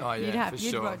married, so Oh, yeah, you'd for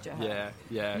sure. Roger her.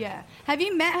 Yeah. Yeah. Have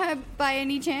you met her by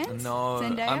any chance? No,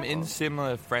 Zendaya? I'm in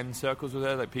similar friend circles with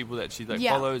her, like people that she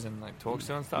Yeah. follows and like talks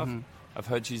to and stuff. I've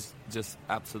heard she's just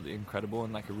absolutely incredible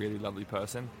and like a really lovely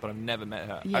person, but I've never met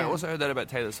her. I Yeah. also heard that about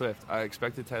Taylor Swift. I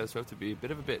expected Taylor Swift to be a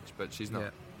bit of a bitch, but she's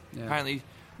not. Yeah. Apparently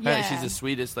Yeah. she's the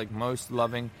sweetest, like most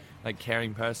loving, like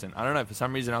caring person. I don't know. For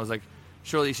some reason, I was like,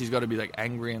 surely she's got to be like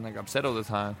angry and like upset all the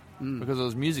time because of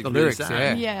those music. The really lyrics,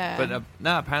 sad. yeah. But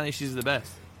no, apparently she's the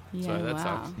best. Yeah, So that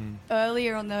wow. sucks.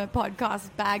 Earlier on the podcast,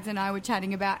 Bags and I were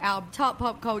chatting about our top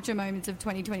pop culture moments of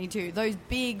 2022. Those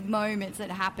big moments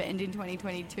that happened in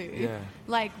 2022. Yeah.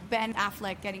 Like Ben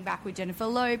Affleck getting back with Jennifer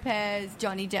Lopez,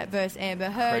 Johnny Depp versus Amber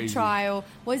Heard Crazy. trial.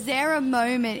 Was there a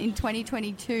moment in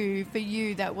 2022 for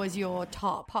you that was your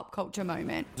top pop culture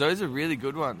moment? Those are really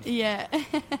good ones. Yeah.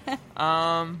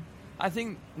 I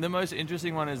think the most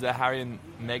interesting one is the Harry and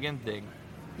Meghan thing.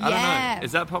 I Yeah. don't know.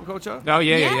 Is that pop culture? Oh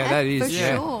yeah, that is. for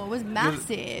yeah. sure. It was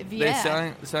massive. They're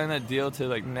Yeah. selling that deal to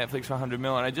like Netflix for $100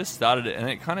 million, and I just started it, and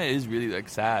it kind of is really like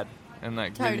sad and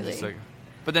like really Totally. just like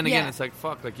But then again, Yeah. it's like,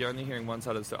 fuck, like you're only hearing one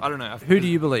side of the story. I don't know. Who do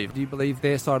you believe? Do you believe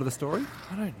their side of the story?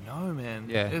 I don't know, man.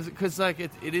 Yeah. Because, like,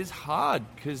 it is hard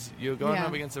because you're going Yeah.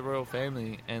 up against the royal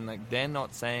family and, like, they're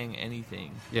not saying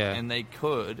anything. Yeah. And they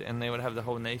could, and they would have the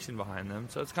whole nation behind them.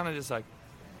 So it's kind of just like,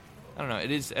 I don't know.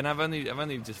 It is, and I've only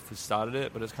just started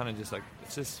it, but it's kind of just like,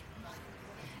 it's just,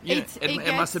 you know,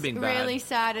 it must have been bad. Really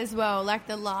sad as well. Like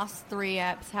the last 3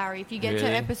 eps, Harry. If you get to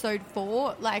Really? episode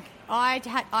 4, like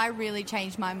I really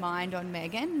changed my mind on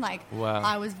Meghan. Like Wow.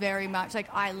 I was very much like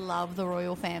I love the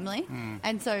royal family,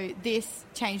 and so this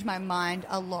changed my mind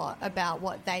a lot about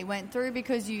what they went through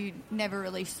because you never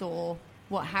really saw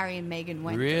what Harry and Meghan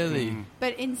went through. Really?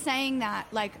 But in saying that,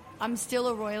 like I'm still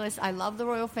a royalist. I love the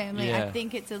royal family. Yeah. I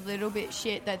think it's a little bit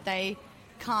shit that they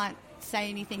can't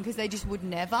say anything because they just would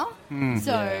never.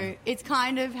 So it's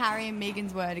kind of Harry and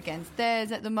Meghan's word against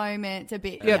theirs at the moment. It's a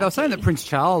bit Yeah, they were saying yucky. that Prince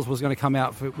Charles was going to come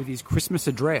out with his Christmas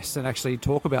address and actually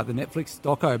talk about the Netflix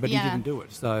doco, but he Yeah. didn't do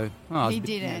it. So he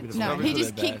didn't. No, Probably he for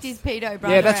just the kicked best. his pedo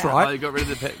brother Yeah, that's out. right. Oh, you got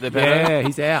rid of the Yeah,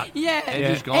 he's out. Yeah,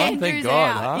 Andrew's gone? Thank Andrew's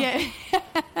God, out.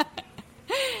 huh?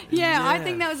 Yeah. I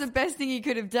think that was the best thing he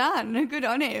could have done. Good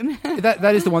on him.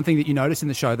 That is the one thing that you notice in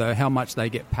the show, though, how much they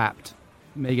get papped,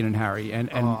 Meghan and Harry, and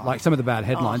like some of the bad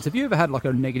headlines. Have you ever had like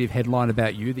a negative headline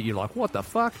about you that you're like, what the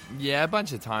fuck? Yeah, a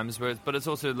bunch of times, but it's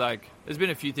also like there's been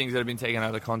a few things that have been taken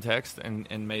out of context and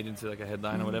made into like a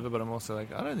headline or whatever. But I'm also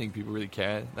like, I don't think people really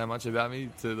care that much about me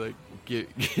to like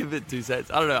give it 2 cents.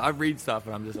 I don't know. I read stuff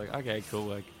and I'm just like, okay, cool,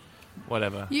 like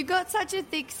whatever. You got such a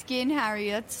thick skin, Harry.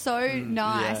 That's so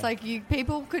nice. yeah. Like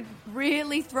people could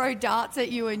really throw darts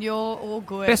at you, and you're all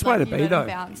good. Best way like, to you be, let 'em though.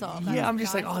 Bounce off. Yeah, That's I'm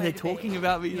just a like, nice oh, way they're to be. talking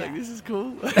about me. Yeah. Like, this is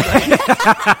cool.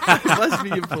 It must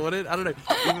be important. I don't know.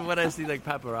 Even when I see like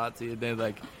paparazzi and they're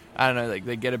like, I don't know, like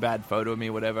they get a bad photo of me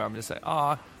or whatever, I'm just like,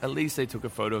 oh, at least they took a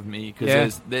photo of me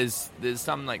because there's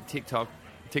some like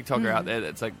TikToker out there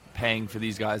that's like paying for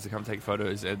these guys to come take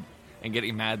photos and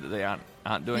getting mad that they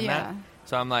aren't doing that.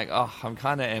 So I'm like, oh, I'm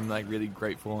kind of am like really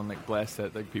grateful and like blessed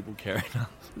that like people care enough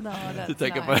No, that's to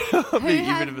take nice. a photo of me,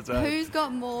 even if it's bad. Who's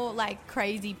got more like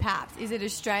crazy paps? Is it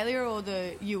Australia or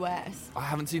the US? I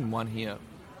haven't seen one here.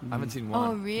 I haven't seen one.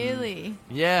 Oh, really?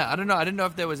 Yeah, I don't know. I didn't know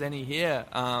if there was any here,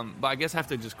 but I guess I have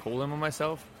to just call them on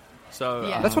myself. So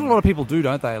Yeah. That's what a lot of people do,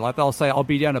 don't they? Like they'll say, I'll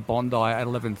be down at Bondi at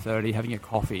 11:30 having a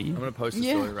coffee. I'm gonna post a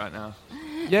Yeah. story right now.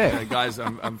 Yeah. Guys,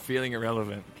 I'm feeling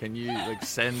irrelevant. Can you like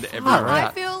send everyone? right.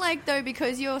 I feel like though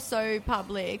because you're so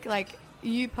public, like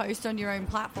you post on your own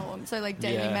platform, so like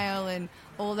Daily Yeah. Mail and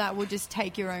all that will just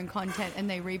take your own content and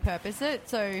they repurpose it.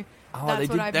 So Oh, that's they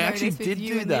what did- I've they actually noticed with did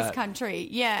you do in this that. country.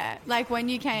 Yeah, like when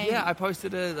you came. Yeah, I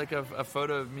posted a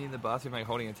photo of me in the bathroom, like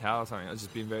holding a towel or something. I was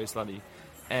just being very slutty.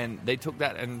 And they took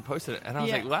that and posted it. And I was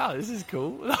Yeah. like, wow, this is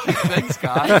cool. Like, thanks,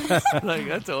 guys. Like,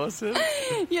 that's awesome.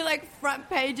 You're like front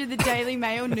page of the Daily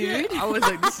Mail nude. I was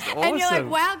like, this is awesome. And you're like,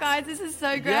 wow, guys, this is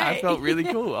so great. Yeah, I felt really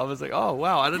cool. I was like, oh,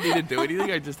 wow, I don't need to do anything.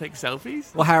 I just take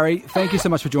selfies. Well, Harry, thank you so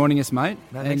much for joining us, mate.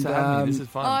 No, thanks for having me. This is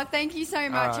fun. Oh, thank you so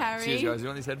much, All right, Harry. Cheers, guys. You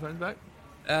want these headphones back?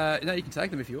 No, you can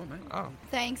take them if you want, mate. Oh,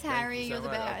 Thanks, Harry. so You're the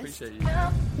much. I best. appreciate you.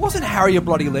 Wasn't Harry a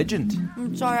bloody legend?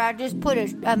 I'm sorry, I just put a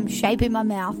shape in my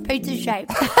mouth. Pizza shape.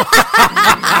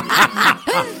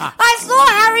 I saw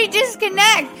Harry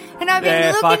disconnect, and I've been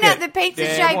Yeah, looking fuck at it. the pizza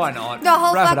Yeah, shape why not? the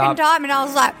whole Wrap it fucking up. time, and I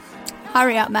was like,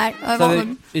 hurry up, mate. I So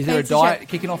want is there a pizza diet shape.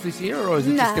 kicking off this year, or is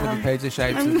it just No. going to be pizza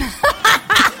shapes?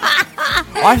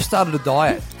 I've started a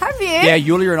diet. Have you? Yeah,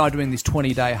 Yulia and I are doing this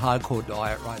 20-day hardcore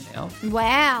diet right now.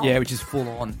 Wow. Yeah, which is full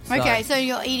on. So Okay, so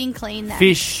you're eating clean then.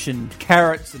 fish and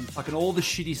carrots and fucking all the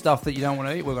shitty stuff that you don't want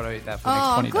to eat, we're going to eat that for the next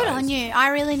Oh, 20 good days. on you. I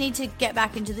really need to get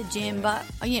back into the gym, but,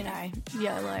 you know,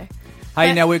 YOLO.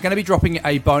 Hey, now we're going to be dropping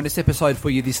a bonus episode for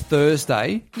you this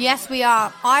Thursday. Yes, we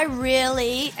are. I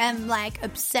really am like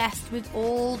obsessed with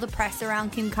all the press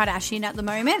around Kim Kardashian at the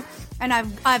moment, and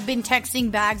I've been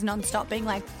texting Bags nonstop, being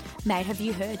like, "Mate, have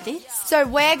you heard this?" So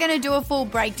we're going to do a full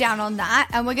breakdown on that,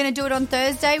 and we're going to do it on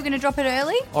Thursday. We're going to drop it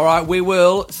early. All right, we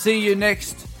will see you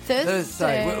next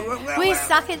Thursday. Thursday. We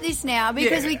suck at this now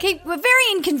because we're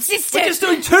very inconsistent. We're just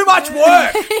doing too much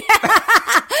work.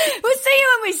 We'll see you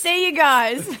when we see you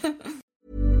guys.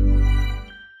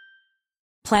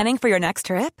 Planning for your next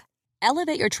trip?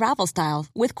 Elevate your travel style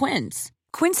with Quince.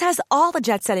 Quince has all the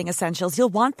jet-setting essentials you'll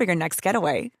want for your next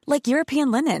getaway, like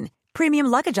European linen, premium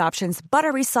luggage options,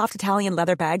 buttery soft Italian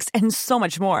leather bags, and so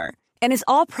much more. And is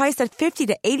all priced at 50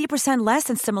 to 80% less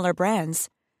than similar brands.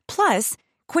 Plus,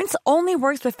 Quince only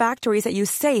works with factories that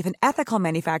use safe and ethical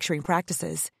manufacturing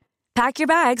practices. Pack your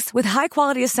bags with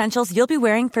high-quality essentials you'll be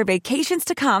wearing for vacations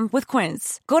to come with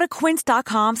Quince. Go to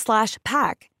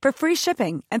quince.com/pack for free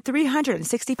shipping and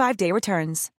 365-day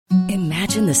returns.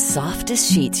 Imagine the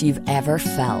softest sheets you've ever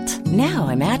felt. Now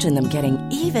imagine them getting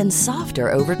even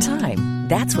softer over time.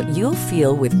 That's what you'll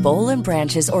feel with Boll &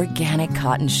 Branch's organic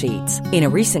cotton sheets. In a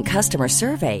recent customer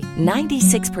survey,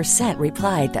 96%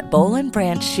 replied that Boll &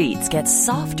 Branch sheets get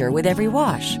softer with every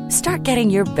wash. Start getting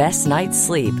your best night's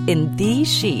sleep in these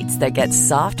sheets that get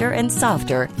softer and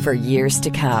softer for years to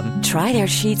come. Try their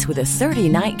sheets with a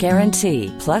 30-night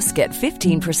guarantee. Plus, get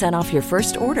 15% off your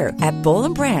first order at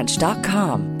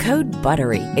bollandbranch.com. Code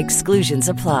BUTTERY. Exclusions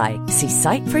apply. See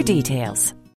site for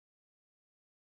details.